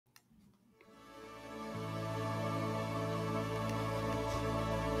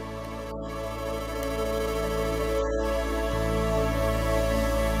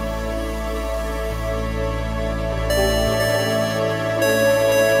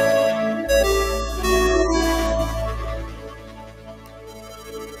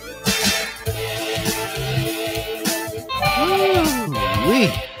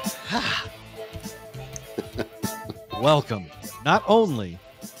not only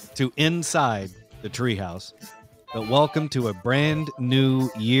to Inside the Treehouse, but welcome to a brand new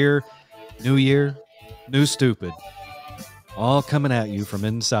year, new stupid, all coming at you from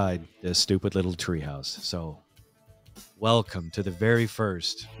inside this stupid little treehouse. So welcome to the very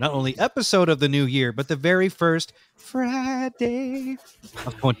first, not only episode of the new year, but the very first Friiday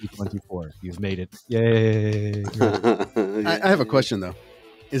of 2024. You've made it. Yay. I have a question, though.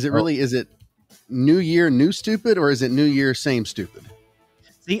 Is it new year, new stupid, or is it new year, same stupid?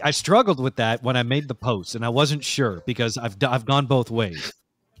 See, I struggled with that when I made the post, and I wasn't sure because I've gone both ways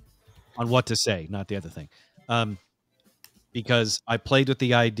on what to say, not the other thing. Because I played with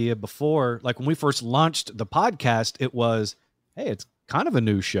the idea before, like when we first launched the podcast, it was, hey, it's kind of a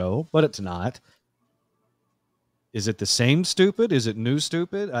new show, but it's not. Is it the same stupid? Is it new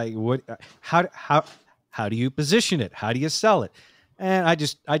stupid? How do you position it? How do you sell it? And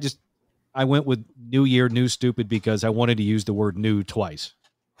I went with new year, new stupid because I wanted to use the word new twice.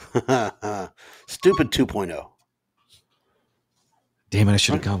 Stupid 2.0. Damn it, I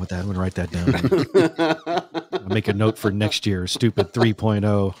should have gone with that. I'm going to write that down. I'll make a note for next year. Stupid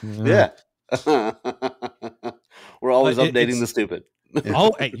 3.0. Yeah. We're always updating the stupid.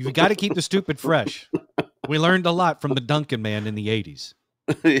 Oh, hey, you've got to keep the stupid fresh. We learned a lot from the Duncan man in the 80s.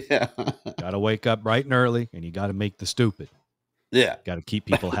 Yeah. Got to wake up bright and early, and you got to make the stupid. Yeah. Got to keep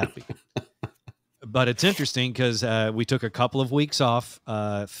people happy. But it's interesting because we took a couple of weeks off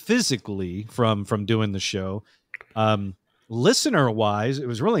physically from doing the show. Listener-wise, it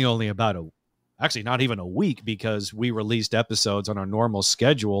was really only about actually not even a week because we released episodes on our normal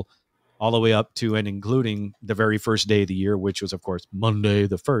schedule all the way up to and including the very first day of the year, which was, of course, Monday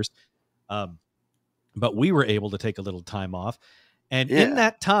the 1st. But we were able to take a little time off. And in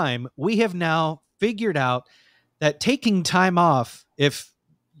that time, we have now figured out that taking time off, if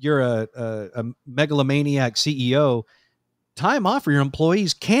you're a megalomaniac CEO, time off for your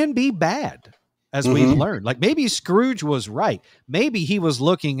employees can be bad. As we've learned, like maybe Scrooge was right. Maybe he was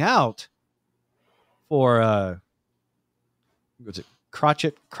looking out for, was it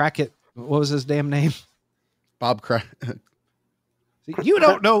Crackit? What was his damn name? Bob Cratchit. You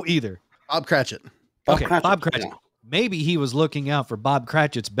don't know either. Bob Cratchit. Okay, Bob Cratchit. Yeah. Maybe he was looking out for Bob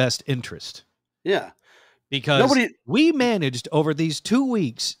Cratchit's best interest. Yeah. Because we managed over these 2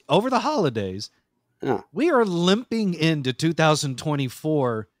 weeks, over the holidays, we are limping into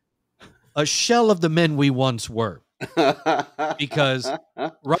 2024 a shell of the men we once were. Because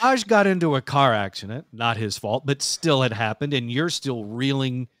Raj got into a car accident, not his fault, but still had happened, and you're still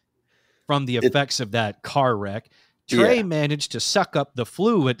reeling from the effects of that car wreck. Trey managed to suck up the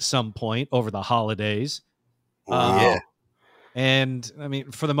flu at some point over the holidays. And, I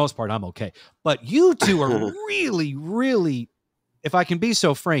mean, for the most part, I'm okay. But you two are really, really, if I can be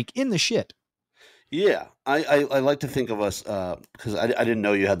so frank, in the shit. Yeah, I like to think of us because I didn't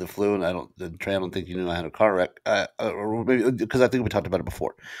know you had the flu, and Trey, I don't think you knew I had a car wreck, or maybe because I think we talked about it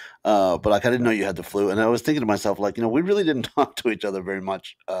before. But like I didn't know you had the flu, and I was thinking to myself, like, we really didn't talk to each other very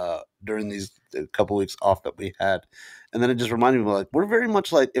much during these couple weeks off that we had, and then it just reminded me, like, we're very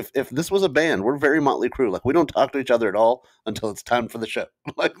much like if this was a band, we're very Motley Crue. Like we don't talk to each other at all until it's time for the show.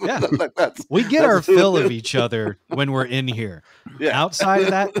 We get our fill of each other when we're in here. Yeah. Outside of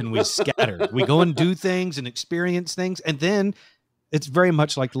that, and we scatter. We go and do things and experience things, and then it's very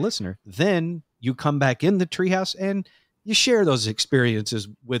much like the listener. Then you come back in the treehouse and you share those experiences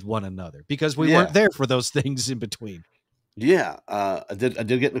with one another because we weren't there for those things in between. Yeah, I did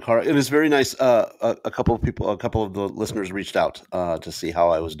get in the car. It was very nice. A couple of the listeners reached out to see how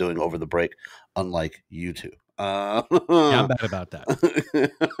I was doing over the break, unlike you two. Yeah, I'm bad about that.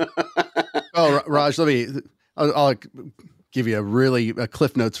 Oh, Raj, I'll give you a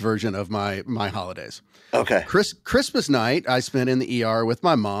Cliff Notes version of my holidays. Okay. Christmas night, I spent in the ER with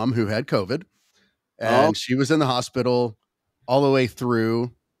my mom who had COVID, and she was in the hospital all the way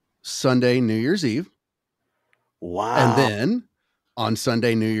through Sunday, New Year's Eve. Wow. And then on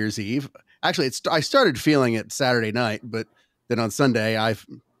Sunday, New Year's Eve, actually, I started feeling it Saturday night, but then on Sunday,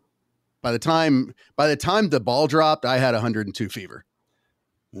 by the time the ball dropped, I had 102 fever.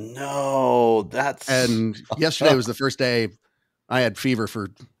 No, and yesterday was the first day I had fever for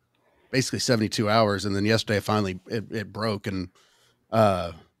basically 72 hours. And then yesterday, finally it broke. And,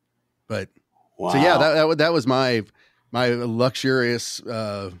 but wow. So yeah, that was my luxurious,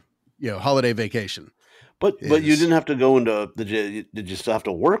 holiday vacation. But you didn't have to go into did you still have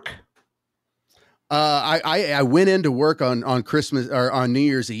to work? I went into work on Christmas or on New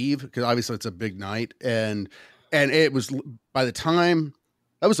Year's Eve because obviously it's a big night, and it was by the time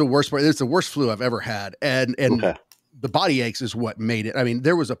that was the worst part. It's the worst flu I've ever had, and the body aches is what made it. I mean,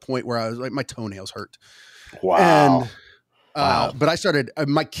 there was a point where I was like, my toenails hurt. Wow. And Wow. But I started,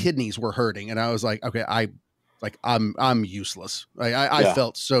 my kidneys were hurting, and I was like, okay, I'm useless. I Yeah.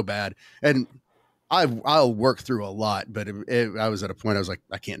 felt so bad, and I'll work through a lot, but I was at a point I was like,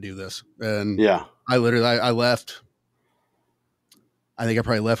 I can't do this, and Yeah. I literally I left. I think I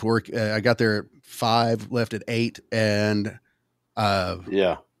probably left work. I got there at 5, left at 8, and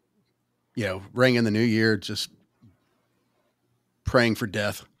Yeah. rang in the new year, just praying for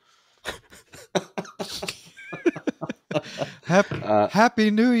death. Happy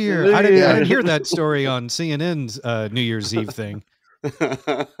New Year. New I Year. didn't hear that story on CNN's New Year's Eve thing.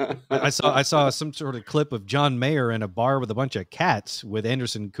 I saw some sort of clip of John Mayer in a bar with a bunch of cats with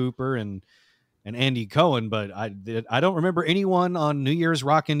Anderson Cooper and Andy Cohen, but I don't remember anyone on New Year's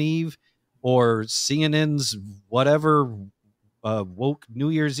Rockin' Eve or CNN's whatever woke New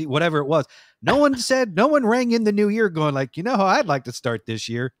Year's Eve, whatever it was. No one rang in the new year going like, how I'd like to start this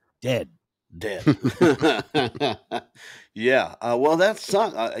year? Dead. Yeah. Well, that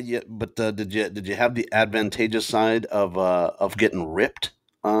sucked. Yeah, but did you have the advantageous side of getting ripped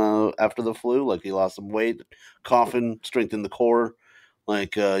after the flu? Like you lost some weight, coughing, strengthened the core.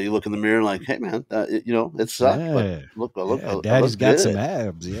 Like you look in the mirror, like, hey man, it sucked. Yeah. But look, Yeah, I Daddy's look got good. some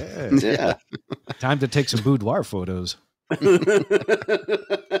abs. Yeah. Yeah. Time to take some boudoir photos. You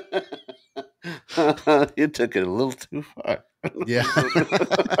took it a little too far. Yeah.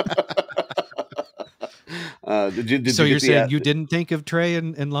 So you're saying you didn't think of Trey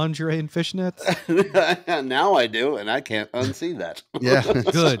in lingerie and fishnets? Now I do, and I can't unsee that. Yeah.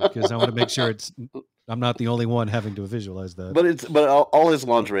 Good, because I want to make sure I'm not the only one having to visualize that. But all his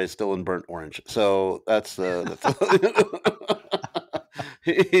lingerie is still in burnt orange, so that's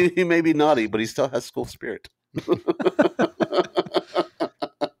he may be naughty, but he still has school spirit.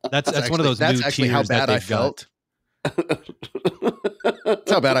 That's one of those. That's new actually how tiers that bad I they've got. felt.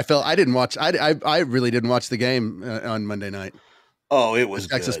 That's how bad I felt. I didn't watch. I really didn't watch the game on Monday night. Oh, it was the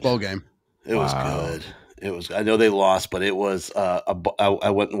Texas good. bowl game. It was good. It was. I know they lost, but it was. I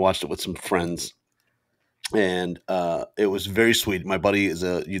went and watched it with some friends, and it was very sweet. My buddy is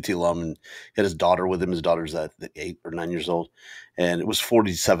a UT alum, and he had his daughter with him. His daughter's 8 or 9 years old, and it was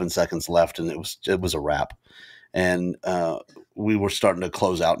 47 seconds left, and it was a wrap. And we were starting to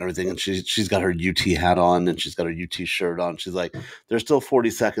close out and everything, and she's got her UT hat on and she's got her UT shirt on. She's like, "There's still 40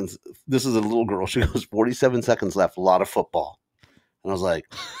 seconds." This is a little girl. She goes, 47 seconds left. A lot of football. And I was like,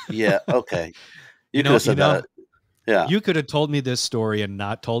 "Yeah, okay." You could have said that. Yeah. You could have told me this story and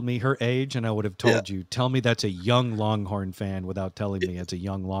not told me her age, and I would have told you, tell me that's a young Longhorn fan without telling me it's a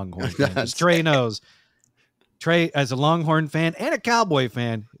young Longhorn fan. Trey knows. Trey, as a Longhorn fan and a Cowboy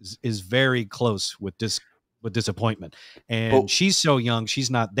fan, is very close with disappointment. And she's so young, she's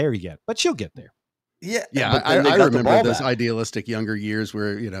not there yet, but she'll get there. Yeah. Yeah. I remember those idealistic younger years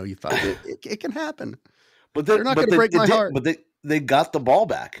where, you thought it can happen. But they're not going to break my heart. But they got the ball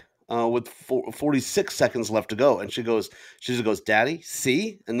back with 46 seconds left to go. And she just goes, "Daddy,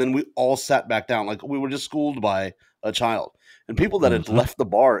 see?" And then we all sat back down like we were just schooled by a child. And people that had left the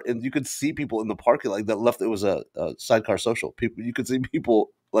bar, and you could see people in the parking lot that left. It was a sidecar social. People, you could see people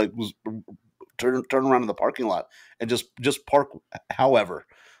like turn around in the parking lot and just park. However,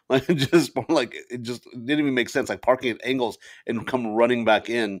 like it just didn't even make sense. Like parking at angles and come running back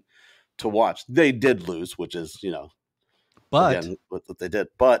in to watch. They did lose, which is but again, what they did.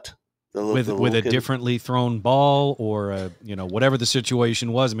 But with a differently thrown ball or whatever the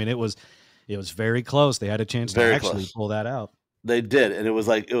situation was. I mean, it was very close. They had a chance to actually pull that out. They did, and it was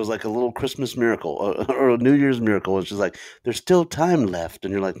like a little Christmas miracle or a New Year's miracle. It's just like there's still time left,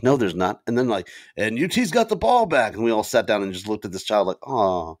 and you're like, no, there's not. And then and UT's got the ball back, and we all sat down and just looked at this child like,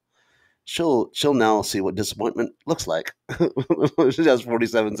 oh, she'll now see what disappointment looks like. She has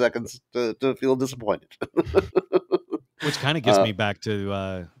 47 seconds to feel disappointed. Which kind of gets me back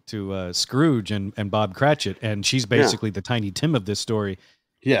to Scrooge and Bob Cratchit, and she's basically the Tiny Tim of this story.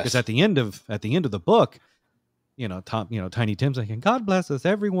 Yes, because at the end of the book, Tiny Tim's like, "God bless us,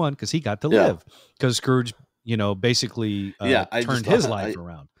 everyone," because he got to live. Because Scrooge, basically turned his life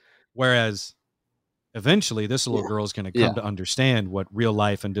around. Whereas eventually, this little girl is going to come to understand what real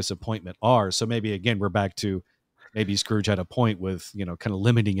life and disappointment are. So maybe again, we're back to maybe Scrooge had a point with kind of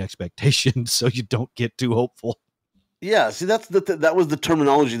limiting expectations, so you don't get too hopeful. Yeah, see, that was the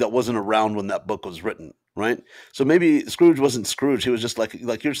terminology that wasn't around when that book was written, right? So maybe Scrooge wasn't Scrooge. He was just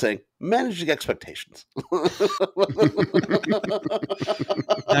like you're saying, managing expectations.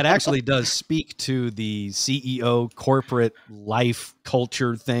 That actually does speak to the CEO corporate life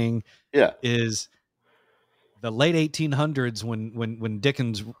culture thing. Yeah, is the late 1800s when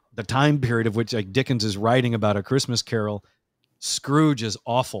Dickens, the time period of which Dickens is writing about A Christmas Carol, Scrooge is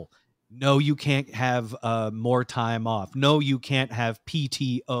awful. No, you can't have more time off. No, you can't have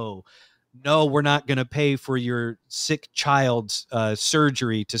PTO. No, we're not going to pay for your sick child's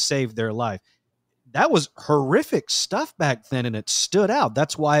surgery to save their life. That was horrific stuff back then, and it stood out.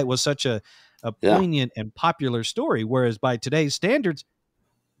 That's why it was such a poignant and popular story. Whereas by today's standards,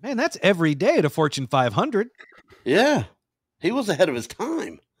 man, that's every day at a Fortune 500. Yeah, he was ahead of his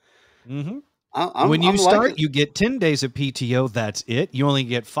time. Mm-hmm. When you start, you get 10 days of PTO. That's it. You only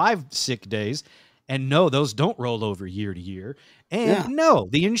get 5 sick days. And no, those don't roll over year to year. And no,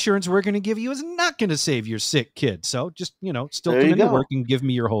 the insurance we're going to give you is not going to save your sick kid. So just, still come into work and give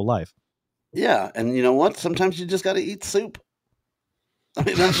me your whole life. Yeah. And you know what? Sometimes you just got to eat soup. I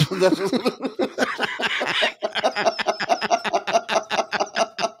mean, that's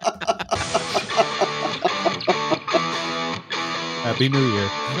Happy New Year.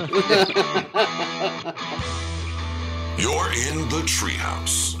 You're in the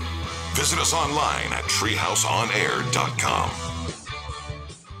Treehouse. Visit us online at treehouseonair.com.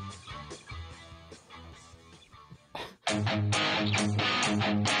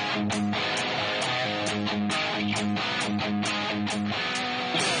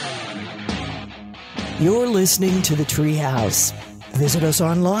 You're listening to the Treehouse. Visit us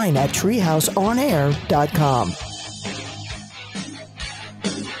online at treehouseonair.com.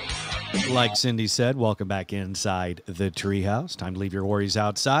 Like Cindy said, welcome back inside the Treehouse. Time to leave your worries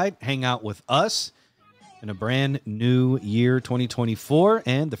outside. Hang out with us in a brand new year, 2024,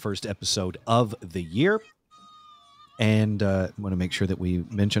 and the first episode of the year. And I want to make sure that we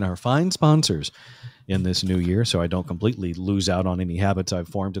mention our fine sponsors in this new year so I don't completely lose out on any habits I've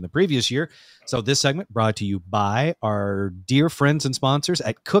formed in the previous year. So this segment brought to you by our dear friends and sponsors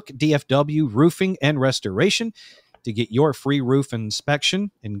at Cook DFW Roofing and Restoration. To get your free roof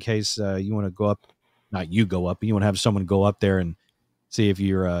inspection in case you want to go up, not you go up, but you want to have someone go up there and see if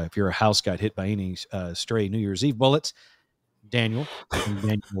your house got hit by any stray New Year's Eve bullets. Daniel from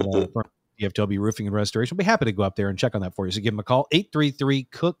DFW Roofing and Restoration will be happy to go up there and check on that for you. So give them a call,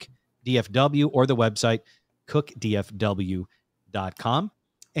 833-COOK-DFW, or the website, cookdfw.com.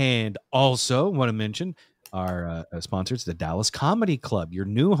 And also want to mention our sponsors, the Dallas Comedy Club, your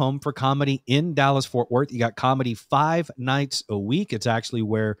new home for comedy in Dallas-Fort Worth. You got comedy 5 nights a week. It's actually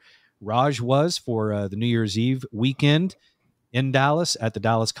where Raj was for the New Year's Eve weekend in Dallas at the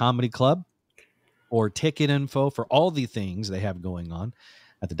Dallas Comedy Club. For ticket info for all the things they have going on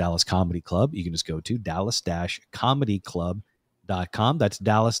at the Dallas Comedy Club, you can just go to dallas-comedyclub.com. That's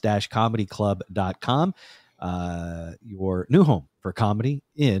dallas-comedyclub.com. Your new home for comedy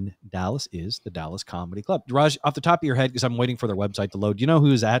in Dallas is the Dallas Comedy Club. Raj, off the top of your head, because I'm waiting for their website to load, do you know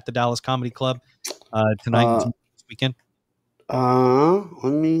who's at the Dallas Comedy Club tonight and this weekend? Let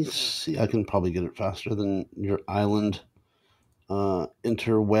me see. I can probably get it faster than your island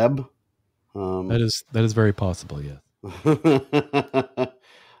interweb. That is very possible, yes.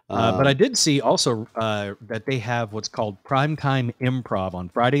 But I did see also that they have what's called Primetime Improv on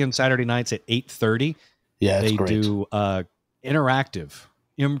Friday and Saturday nights at 8:30. Yeah, they great. do interactive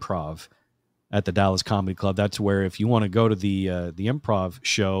improv at the Dallas Comedy Club. That's where if you want to go to the improv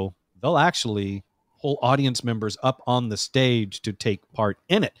show, they'll actually pull audience members up on the stage to take part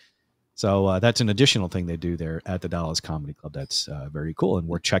in it. So that's an additional thing they do there at the Dallas Comedy Club. That's very cool, and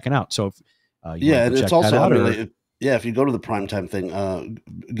we're checking out. So if and it's also if you go to the primetime thing,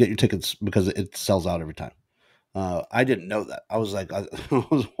 get your tickets because it sells out every time. I didn't know that. I was like, I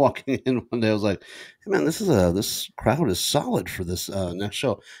was walking in one day. I was like, "Hey man, this crowd is solid for this next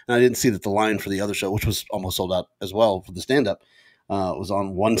show." And I didn't see that the line for the other show, which was almost sold out as well for the stand up, was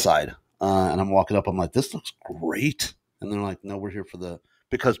on one side. And I'm walking up. I'm like, "This looks great." And they're like, "No, we're here for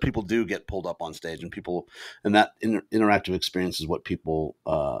because people do get pulled up on stage, and that interactive experience is what people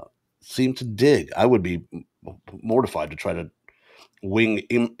seem to dig." I would be mortified to try to wing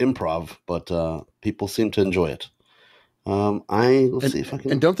improv, but people seem to enjoy it. Let's see if I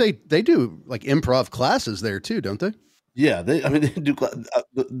can. And don't they do like improv classes there too, don't they? Yeah, they do.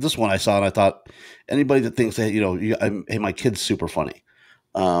 This one I saw and I thought, anybody that thinks that hey, my kid's super funny,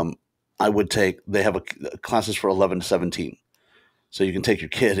 I would take. They have classes for 11 to 17, so you can take your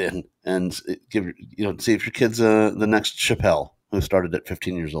kid in and see if your kid's the next Chappelle, who started at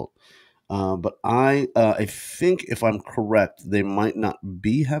 15 years old. But I think, if I'm correct, they might not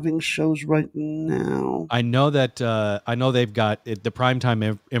be having shows right now. I know that they've got the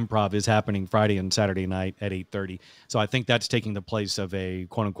primetime improv is happening Friday and Saturday night at 8:30. So I think that's taking the place of a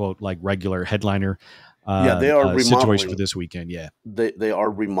quote unquote like regular headliner. They are situation for this weekend. Yeah, they are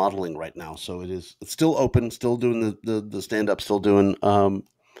remodeling right now, so it's still open, still doing the stand up, still doing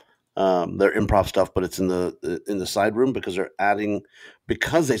their improv stuff, but it's in the side room because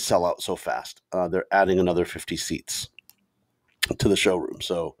because they sell out so fast. They're adding another 50 seats to the showroom.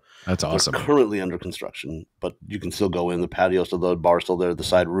 So That's awesome. they're currently under construction, but you can still go in. The patio's still there, the bar's still there, the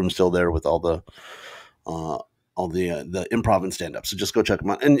side room's still there with all the improv and stand up. So just go check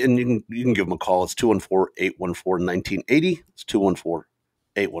them out, and you can give them a call. It's 214-814-1980. It's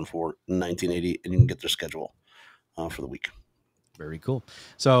 214-814-1980, and you can get their schedule for the week. Very cool.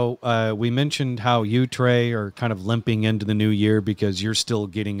 So we mentioned how you, Trey, are kind of limping into the new year because you're still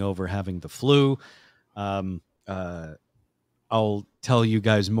getting over having the flu. I'll tell you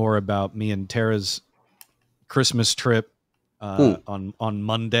guys more about me and Tara's Christmas trip on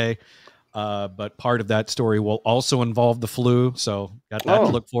Monday. But part of that story will also involve the flu. So got that to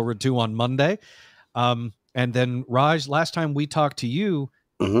look forward to on Monday. And then Raj, last time we talked to you,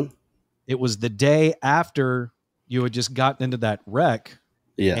 it was the day after you had just gotten into that wreck.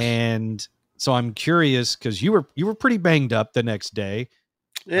 Yes. And so I'm curious because you were pretty banged up the next day.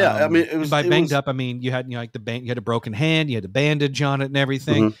 Yeah, I mean, banged up. I mean, you had you had a broken hand, you had a bandage on it, and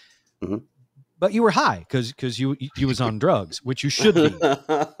everything. But you were high because you was on drugs, which you should be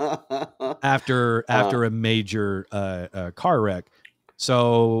after a major car wreck.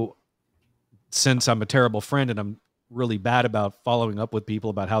 So since I'm a terrible friend and I'm really bad about following up with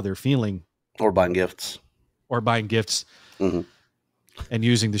people about how they're feeling, or buying gifts, and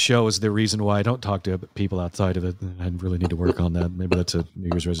using the show as the reason why I don't talk to people outside of it. I really need to work on that. Maybe that's a New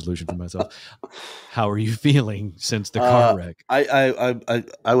Year's resolution for myself. How are you feeling since the car wreck?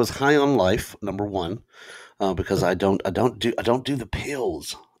 I was high on life, number one, because I don't do the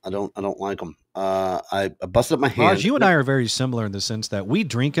pills. I don't like them. I busted up my hand. Raj, you and I are very similar in the sense that we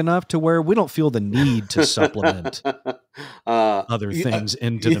drink enough to where we don't feel the need to supplement other things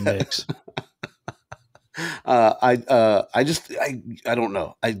into the mix. I don't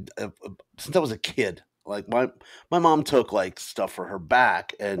know. Since I was a kid, like my mom took like stuff for her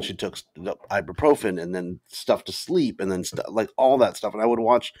back, and she took ibuprofen and then stuff to sleep, and then like all that stuff. And I would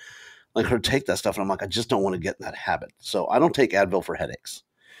watch like her take that stuff, and I'm like, I just don't want to get in that habit. So I don't take Advil for headaches.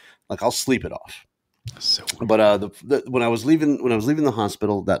 Like I'll sleep it off. So but when I was leaving the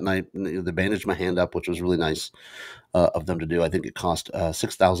hospital that night, they bandaged my hand up, which was really nice of them to do. I think it cost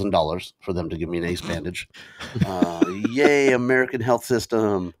 $6,000 for them to give me an ace bandage. Yay, American health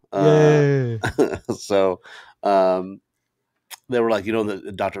system! Yay. So they were like,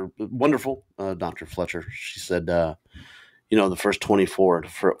 the doctor, wonderful Dr. Fletcher. She said, the first 24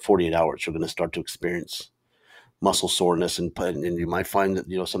 to 48 hours, you're going to start to experience muscle soreness, and you might find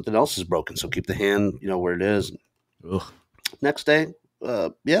that something else is broken. So keep the hand where it is. Ugh. Next day,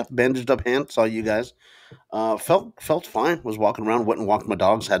 bandaged up hand. Saw you guys. Felt fine. Was walking around. Went and walked my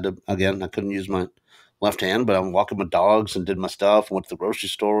dogs. I couldn't use my left hand, but I'm walking my dogs and did my stuff. Went to the grocery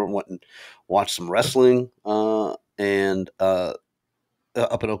store. Went and watched some wrestling. And up in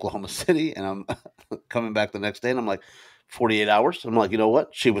Oklahoma City. And I'm coming back the next day, and I'm like, 48 hours. I'm like, you know what?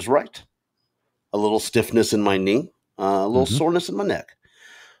 She was right. A little stiffness in my knee, a little soreness in my neck,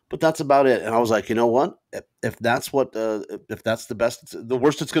 but that's about it. And I was like, you know what? If that's the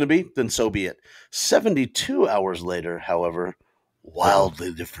worst it's going to be, then so be it. 72 hours later, however,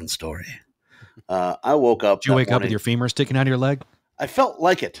 wildly different story. I woke up. Did you wake up with your femur sticking out of your leg? I felt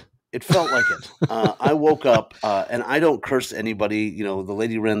like it. It felt like it. I woke up, and I don't curse anybody. The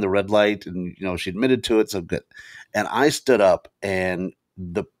lady ran the red light, and she admitted to it, so good. And I stood up, and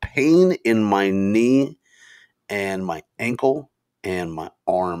the pain in my knee and my ankle and my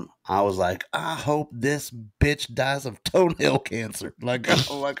arm, I was like, I hope this bitch dies of toenail cancer. Like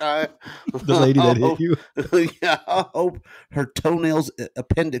I the lady that hit you. Yeah, I hope her toenails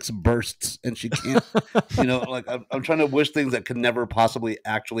appendix bursts and she can't. Like I'm trying to wish things that could never possibly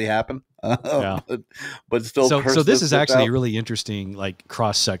actually happen. But still. So this is actually a really interesting like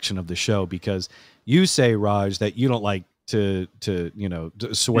cross section of the show, because you say, Raj, that you don't like to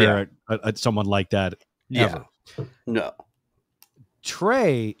swear at someone like that ever. No.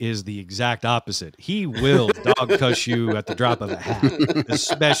 Trey is the exact opposite. He will dog cuss you at the drop of a hat,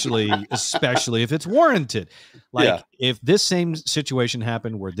 especially if it's warranted. Like if this same situation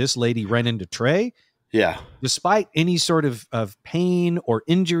happened where this lady ran into Trey, despite any sort of pain or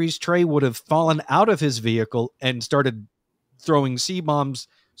injuries, Trey would have fallen out of his vehicle and started throwing C-bombs,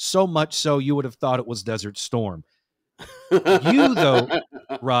 so much so you would have thought it was Desert Storm. You though,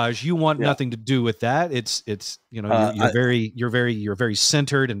 Raj, you want nothing to do with that. It's you're very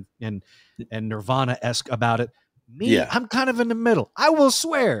centered and Nirvana-esque about it. Me, I'm kind of in the middle. I will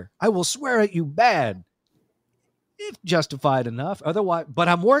swear at you bad if justified enough. Otherwise, but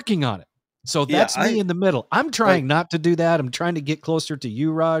I'm working on it. So that's me in the middle. I'm trying not to do that. I'm trying to get closer to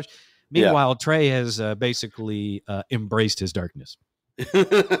you, Raj. Meanwhile, Trey has basically embraced his darkness.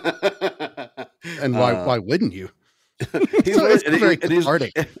 And why wouldn't you? It's very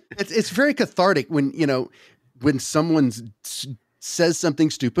cathartic. It's very cathartic when, when someone says something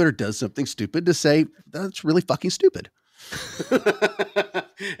stupid or does something stupid, to say that's really fucking stupid.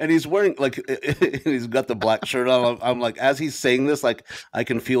 And he's wearing he's got the black shirt on. I'm like, as he's saying this, like I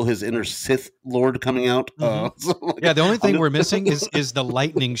can feel his inner Sith Lord coming out. The only thing we're missing is the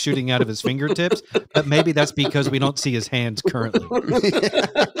lightning shooting out of his fingertips, but maybe that's because we don't see his hands currently.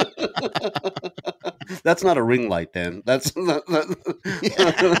 That's not a ring light, Dan. That's not,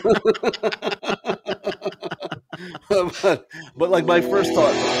 but like my first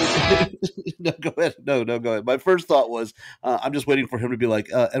thought. No, go ahead. No, go ahead. My first thought was, I'm just waiting for him to be like,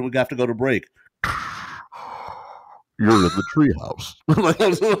 and we have to go to break. You're in the treehouse.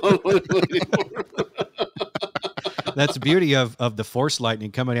 That's the beauty of the force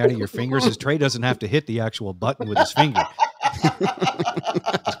lightning coming out of your fingers, is Trey doesn't have to hit the actual button with his finger.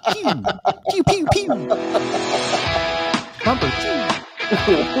 Pew, pew, pew, pew. Bumper, pew.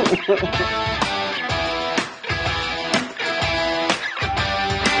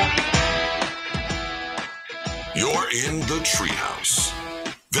 You're in the Treehouse.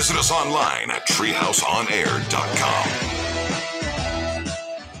 Visit us online at treehouseonair.com.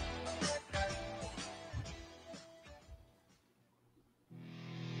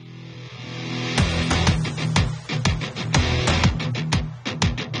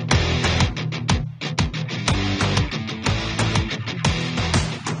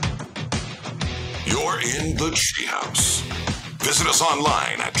 You're in the Treehouse. Visit us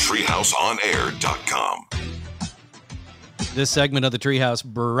online at treehouseonair.com. This segment of the Treehouse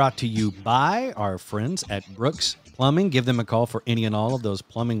brought to you by our friends at Brooks Plumbing. Give them a call for any and all of those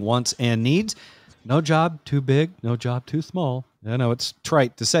plumbing wants and needs. No job too big, no job too small. I know it's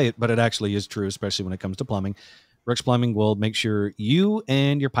trite to say it, but it actually is true, especially when it comes to plumbing. Brooks Plumbing will make sure you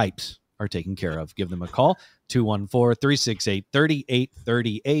and your pipes are taken care of. Give them a call,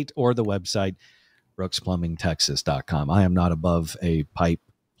 214-368-3838, or the website, brooksplumbingtexas.com. I am not above a pipe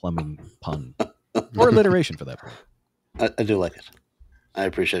plumbing pun, or alliteration for that. I do like it. I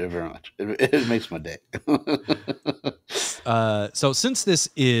appreciate it very much. It makes my day. So since this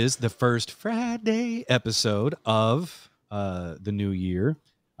is the first Friday episode of the new year,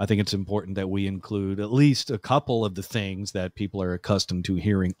 I think it's important that we include at least a couple of the things that people are accustomed to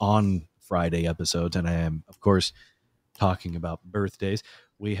hearing on Friday episodes. And I am, of course, talking about birthdays.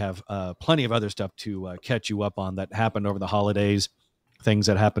 We have plenty of other stuff to catch you up on that happened over the holidays, things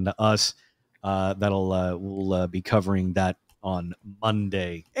that happened to us. We'll be covering that on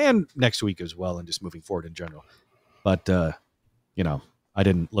Monday and next week as well, and just moving forward in general. But, I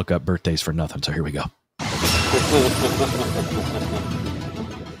didn't look up birthdays for nothing, so here we go.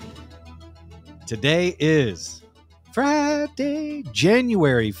 Today is Friday,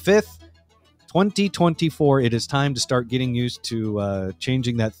 January 5th, 2024. It is time to start getting used to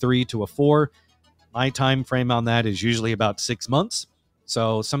changing that 3 to a 4. My time frame on that is usually about 6 months.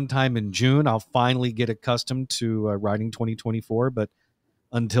 So sometime in June, I'll finally get accustomed to writing 2024. But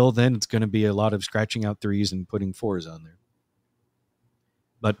until then, it's going to be a lot of scratching out 3s and putting 4s on there.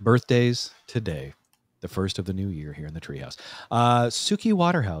 But birthdays today, the first of the new year here in the Treehouse. Suki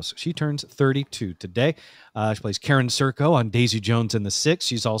Waterhouse, she turns 32 today. She plays Karen Serco on Daisy Jones and the Six.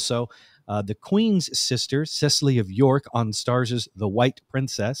 She's also the Queen's sister, Cecily of York, on Starz' The White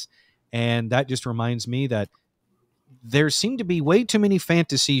Princess. And that just reminds me that there seem to be way too many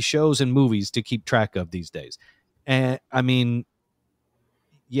fantasy shows and movies to keep track of these days. And I mean,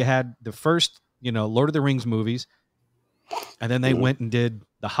 you had the first, Lord of the Rings movies, and then they went and did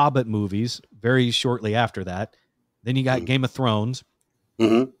the Hobbit movies very shortly after that. Then you got Game of Thrones.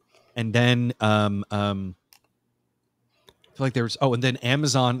 And then, I feel like there was, and then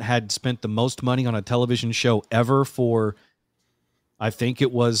Amazon had spent the most money on a television show ever for, I think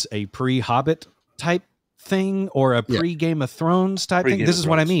it was a pre-Hobbit type thing or a pre-Game of Thrones type thing. This is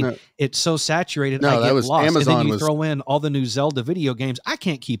what I mean. No. It's so saturated, I get lost. Amazon, and then you throw in all the new Zelda video games. I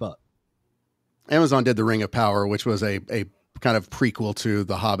can't keep up. Amazon did The Ring of Power, which was a kind of prequel to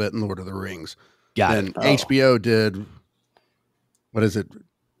The Hobbit and Lord of the Rings. And HBO did, what is it?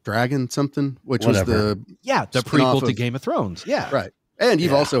 Dragon something, which was the prequel to Game of Thrones. Yeah. Right. And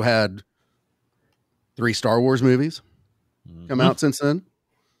you've also had 3 Star Wars movies come out since then.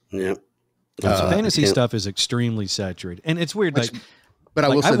 Yep. Fantasy stuff is extremely saturated, and it's weird. But I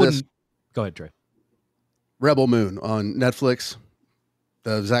will say this. Go ahead, Trey. Rebel Moon on Netflix,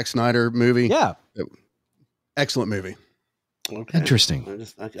 the Zack Snyder movie. Yeah. Excellent movie. Okay. Interesting.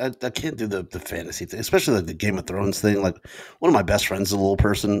 I can't do the fantasy thing, especially like the Game of Thrones thing. Like one of my best friends is a little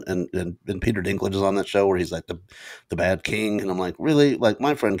person, and Peter Dinklage is on that show where he's like the bad king, and I'm like, really? Like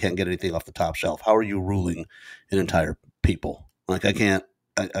my friend can't get anything off the top shelf. How are you ruling an entire people? Like I can't.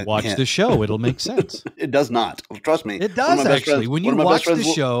 I Watch can't. the show; it'll make sense. It does not. Trust me. It does actually. When you watch the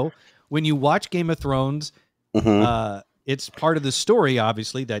show, when you watch Game of Thrones, it's part of the story,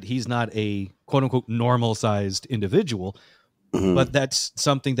 obviously, that he's not a quote unquote normal sized individual, but that's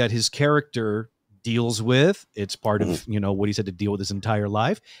something that his character deals with. It's part of, what he's had to deal with his entire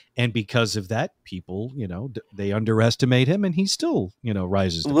life. And because of that, people, they underestimate him, and he still,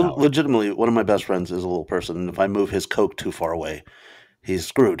 rises to power. Legitimately, one of my best friends is a little person. And if I move his Coke too far away, he's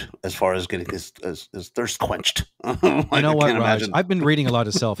screwed as far as getting his thirst quenched. Like, you know what, Raj? I've been reading a lot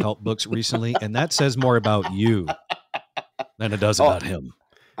of self-help books recently, and that says more about you than it does about him.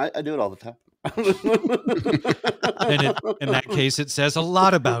 I do it all the time. And in that case, it says a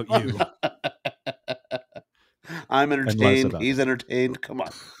lot about you. I'm entertained. He's entertained. Come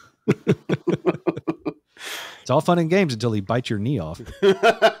on. It's all fun and games until he bites your knee off.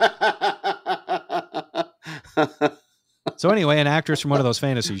 So anyway, an actress from one of those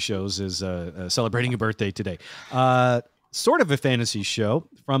fantasy shows is celebrating a birthday today. Sort of a fantasy show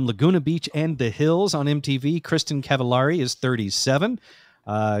from Laguna Beach and the Hills on MTV. Kristen Cavallari is 37.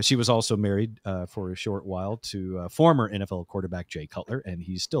 She was also married for a short while to former NFL quarterback Jay Cutler, and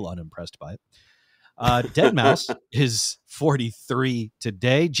he's still unimpressed by it. Deadmau5 is 43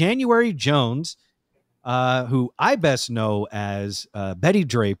 today. January Jones, who I best know as Betty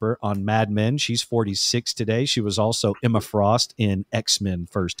Draper on Mad Men, she's 46 today. She was also Emma Frost in X-Men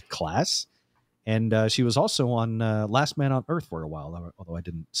First Class. And she was also on Last Man on Earth for a while, although I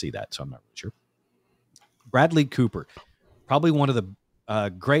didn't see that, so I'm not really sure. Bradley Cooper, probably one of the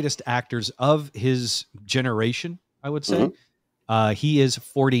greatest actors of his generation, I would say. He is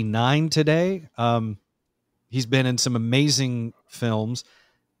 49 today. He's been in some amazing films.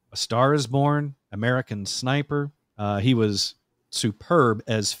 A Star is Born, American Sniper. He was superb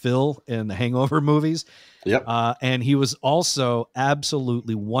as Phil in the Hangover movies. Yep. And he was also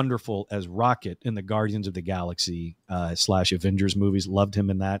absolutely wonderful as Rocket in the Guardians of the Galaxy / Avengers movies. Loved him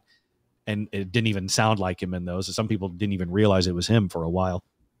in that. And it didn't even sound like him in those. Some people didn't even realize it was him for a while.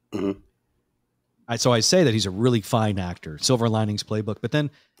 So I say that he's a really fine actor. Silver Linings Playbook. But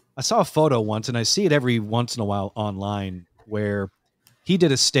then I saw a photo once, and I see it every once in a while online, where he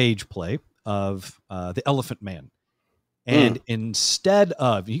did a stage play of The Elephant Man. And instead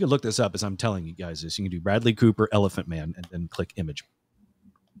of, you can look this up as I'm telling you guys this, you can do Bradley Cooper, Elephant Man, and then click image.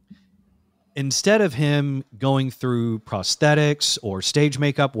 Instead of him going through prosthetics or stage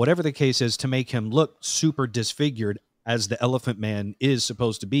makeup, whatever the case is, to make him look super disfigured as the Elephant Man is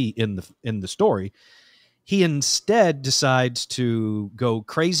supposed to be in the story, he instead decides to go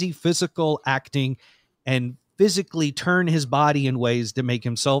crazy physical acting and physically turn his body in ways to make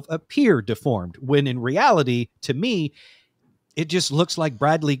himself appear deformed, when in reality, to me, it just looks like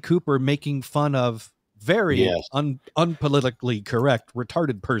Bradley Cooper making fun of very unpolitically correct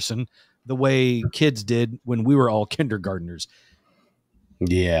retarded person, the way kids did when we were all kindergartners.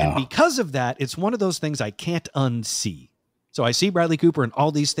 Yeah. And because of that, it's one of those things I can't unsee. So I see Bradley Cooper in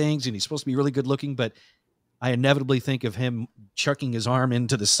all these things, and he's supposed to be really good looking, but I inevitably think of him chucking his arm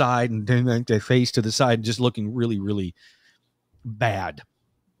into the side and doing the face to the side and just looking really, really bad.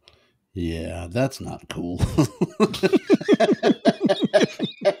 Yeah, that's not cool.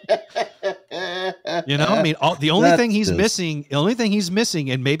 I mean, the only thing he's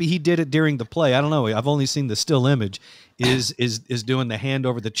missing, and maybe he did it during the play, I don't know, I've only seen the still image, is doing the hand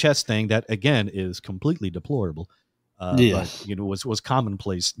over the chest thing that, again, is completely deplorable. But, was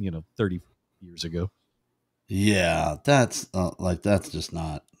commonplace, 30 years ago. Yeah, that's just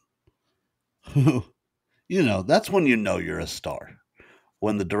not. That's when you're a star.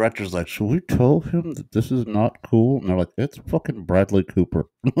 When the director's like, should we tell him that this is not cool? And they're like, it's fucking Bradley Cooper.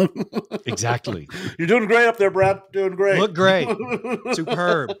 Exactly. You're doing great up there, Brad. Doing great. Look great.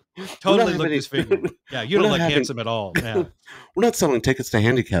 Superb. Totally look disfigured. Yeah, you don't look handsome at all. Yeah. We're not selling tickets to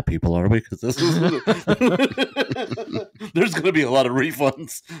handicap people, are we? Because this is there's going to be a lot of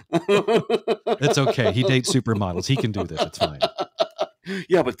refunds. It's okay. He dates supermodels. He can do this. It's fine.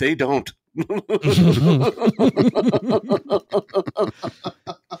 Yeah, but they don't.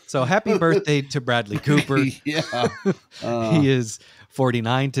 So happy birthday to Bradley Cooper. Yeah. He is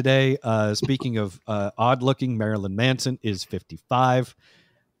 49 today. Speaking of odd looking, Marilyn Manson is 55.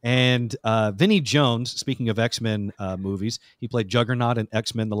 And Vinnie Jones, speaking of X-Men movies, he played Juggernaut in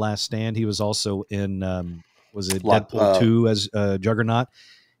X-Men The Last Stand. He was also in, Deadpool 2 as Juggernaut.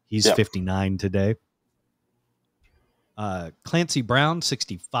 He's 59 today. Clancy Brown,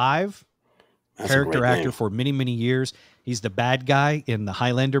 65. That's a Character great actor name. for many, many years. He's the bad guy in the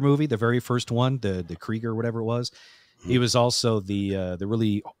Highlander movie, the very first one, the Krieger, whatever it was. He was also the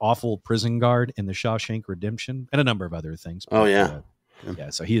really awful prison guard in the Shawshank Redemption and a number of other things. Oh, yeah.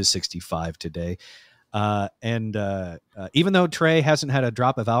 Yeah, so he is 65 today. And even though Trey hasn't had a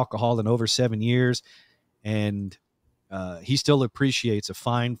drop of alcohol in over 7 years, and he still appreciates a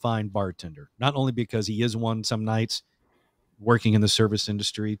fine, fine bartender, not only because he is one some nights working in the service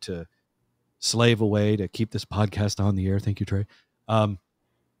industry to slave away to keep this podcast on the air. Thank you, Trey.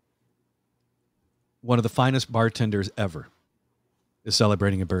 One of the finest bartenders ever is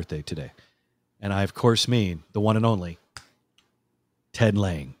celebrating a birthday today. And I, of course, mean the one and only Ted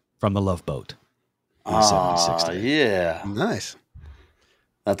Lang from The Love Boat. He's 76 today. Yeah. Nice.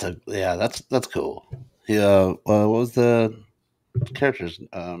 That's cool. Yeah. What was the character's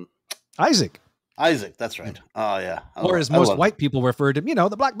Isaac. Isaac, that's right. Oh yeah. Or as most white people refer to him,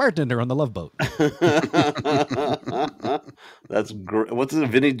 the black bartender on The Love Boat. That's great. What's it?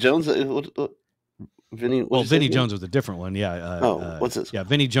 Vinnie Jones? Vinnie Jones was a different one. Yeah. What's this? Yeah,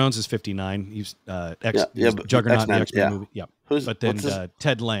 Vinnie Jones is 59. He's Juggernaut in the X-Men movie. Yeah. But then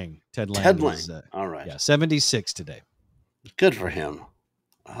Ted Lang. Ted Lang. Is, all right. Yeah, 76 today. Good for him.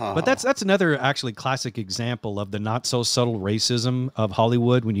 Oh. But that's another actually classic example of the not so subtle racism of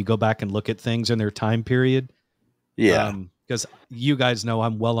Hollywood when you go back and look at things in their time period. Yeah. Because you guys know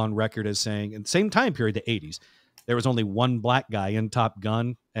I'm well on record as saying in the same time period, the 80s, there was only one black guy in Top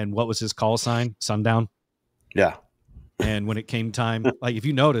Gun. And what was his call sign? Sundown. Yeah. And when it came time, like if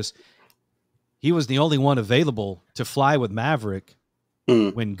you notice, he was the only one available to fly with Maverick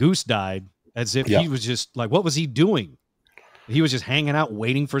when Goose died, as if he was just like, what was he doing? He was just hanging out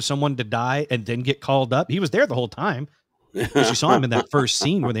waiting for someone to die and then get called up. He was there the whole time. You saw him in that first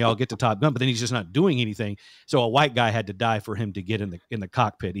scene where they all get to Top Gun, but then he's just not doing anything. So a white guy had to die for him to get in the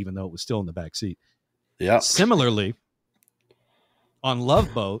cockpit, even though it was still in the back seat. Yeah. Similarly, on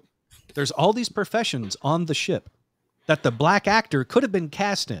Love Boat, there's all these professions on the ship that the black actor could have been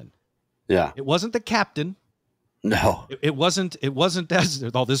cast in. Yeah. It wasn't the captain. No. It wasn't as,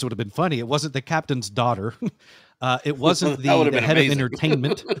 although this would have been funny, it wasn't the captain's daughter. It wasn't the head of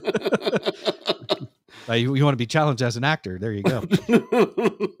entertainment. You want to be challenged as an actor. There you go.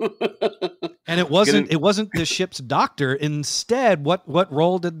 And it wasn't the ship's doctor. Instead, what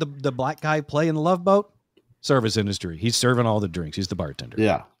role did the black guy play in the Love Boat? Service industry. He's serving all the drinks. He's the bartender.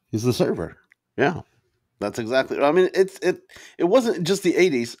 Yeah. He's the server. Yeah. That's exactly. I mean, it wasn't just the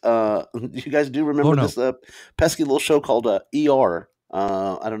 80s. You guys do remember this pesky little show called ER?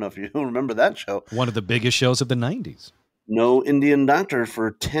 I don't know if you remember that show. One of the biggest shows of the 90s. No Indian doctor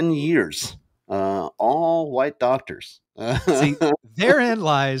for 10 years. All white doctors. See, therein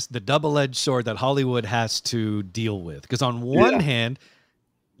lies the double-edged sword that Hollywood has to deal with. Because on one hand,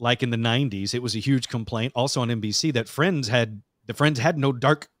 like in the 90s, it was a huge complaint also on NBC that Friends had no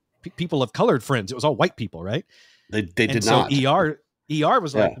dark people of colored friends. It was all white people, right? They did so not. ER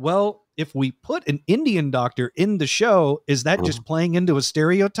was like, well, if we put an Indian doctor in the show, is that just playing into a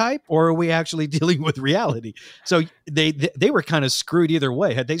stereotype, or are we actually dealing with reality? So they were kind of screwed either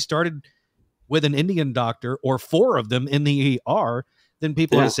way. Had they started with an Indian doctor or four of them in the ER, then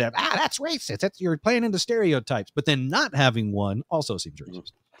people would have said, that's racist. You're playing into stereotypes. But then not having one also seems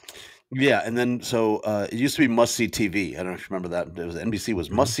racist. Yeah, and then so it used to be Must See TV. I don't know if you remember that. It was NBC was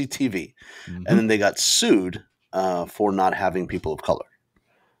Must See TV, and then they got sued for not having people of color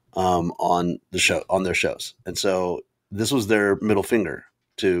on their shows. And so this was their middle finger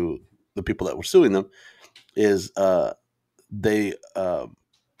to the people that were suing them. Is they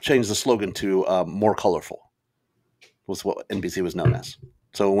changed the slogan to "more colorful." Was what NBC was known as.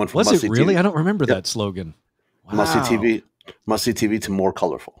 So it went from was Must it See really? TV, that slogan. That slogan. Wow. Must See TV to more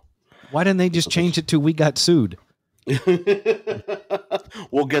colorful. Why didn't they just change it to "We got sued"?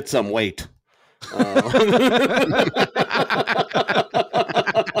 We'll get some weight. Come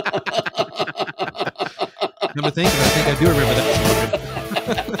to think of it, I think I do remember that slogan.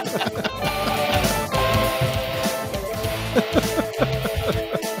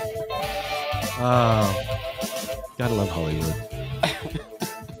 Oh, gotta love Hollywood.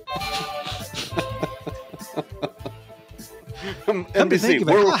 NBC.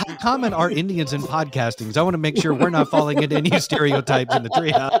 How common are Indians in podcasting? I want to make sure we're not falling into any stereotypes in the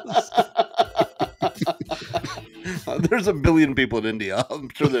Treehouse. There's a billion people in India. I'm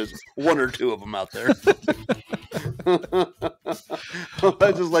sure there's one or two of them out there.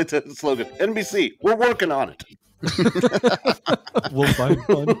 I just like the slogan. NBC, we're working on it. We'll find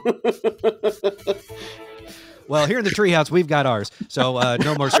fun. Well, here in the Treehouse, we've got ours. So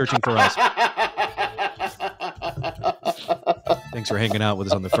no more searching for us. Thanks for hanging out with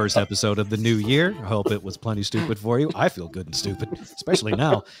us on the first episode of the new year. I hope it was plenty stupid for you. I feel good and stupid, especially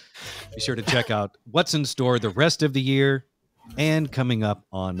now. Be sure to check out what's in store the rest of the year. And coming up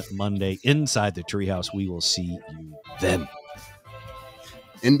on Monday inside the Treehouse, we will see you then.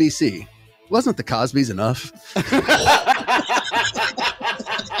 NBC. Wasn't the Cosbys enough?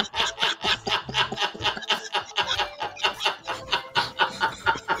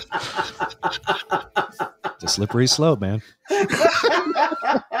 It's a slippery slope, man.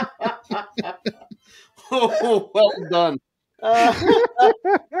 Oh, well done.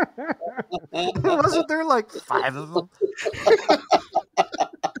 Wasn't there like 5 of them?